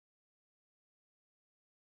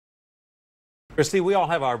Christy, we all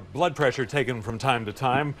have our blood pressure taken from time to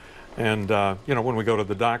time, and when we go to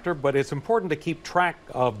the doctor, but it's important to keep track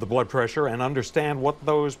of the blood pressure and understand what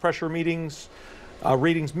those pressure readings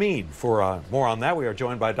mean. For more on that, we are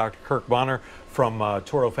joined by Dr. Kirk Bonner from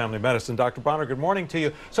Touro Family Medicine. Dr. Bonner, good morning to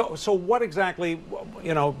you. So what exactly,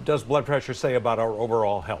 does blood pressure say about our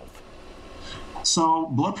overall health? So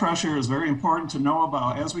blood pressure is very important to know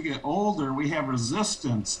about. As we get older, we have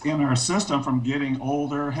resistance in our system from getting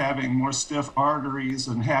older, having more stiff arteries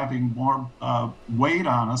and having more weight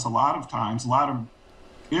on us. A lot of times, a lot of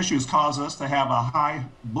issues cause us to have a high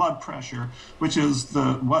blood pressure, which is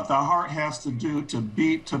what the heart has to do to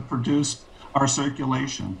beat to produce our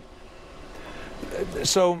circulation.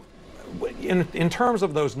 So in terms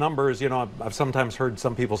of those numbers, I've sometimes heard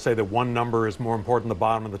some people say that one number is more important than the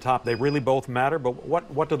bottom and the top. They really both matter, but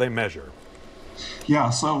what do they measure? Yeah,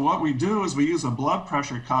 so what we do is we use a blood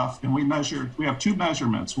pressure cuff, and we have two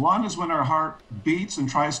measurements. One is when our heart beats and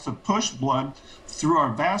tries to push blood through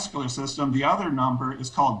our vascular system. The other number is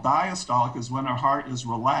called diastolic, is when our heart is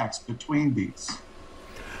relaxed between beats.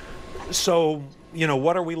 So,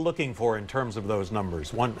 what are we looking for in terms of those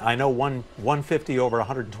numbers? I know 150 over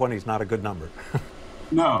 120 is not a good number.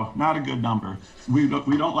 No, not a good number. We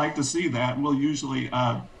don't like to see that. We'll usually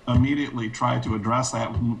immediately try to address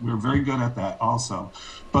that. We're very good at that also.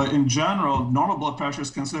 But in general, normal blood pressure is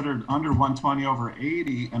considered under 120 over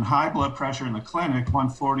 80, and high blood pressure in the clinic,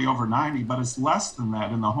 140 over 90, but it's less than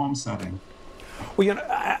that in the home setting. Well,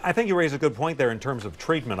 I think you raise a good point there in terms of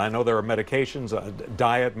treatment. I know there are medications,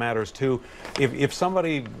 diet matters too. If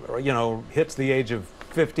somebody, hits the age of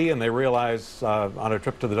 50 and they realize on a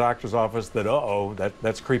trip to the doctor's office that,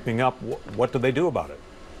 that's creeping up, what do they do about it?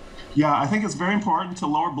 Yeah, I think it's very important to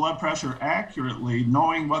lower blood pressure accurately,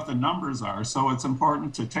 knowing what the numbers are. So it's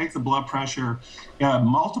important to take the blood pressure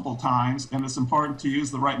multiple times, and it's important to use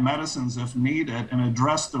the right medicines if needed and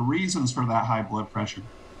address the reasons for that high blood pressure.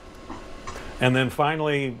 And then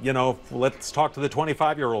finally, let's talk to the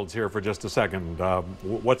 25-year-olds here for just a second.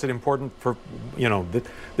 What's it important for,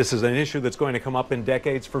 this is an issue that's going to come up in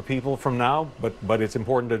decades for people from now, but it's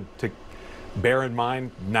important to bear in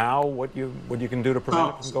mind now what you can do to prevent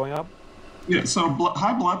it from going up? Yeah, so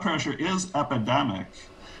high blood pressure is epidemic,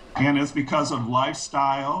 and it's because of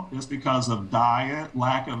lifestyle, it's because of diet,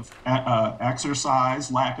 lack of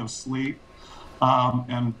exercise, lack of sleep.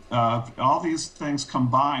 All these things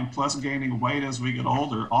combined, plus gaining weight as we get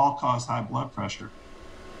older, all cause high blood pressure.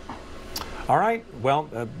 All right. Well,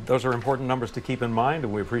 those are important numbers to keep in mind,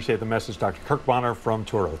 and we appreciate the message. Dr. Kirk Bonner from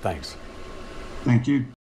Touro. Thanks. Thank you.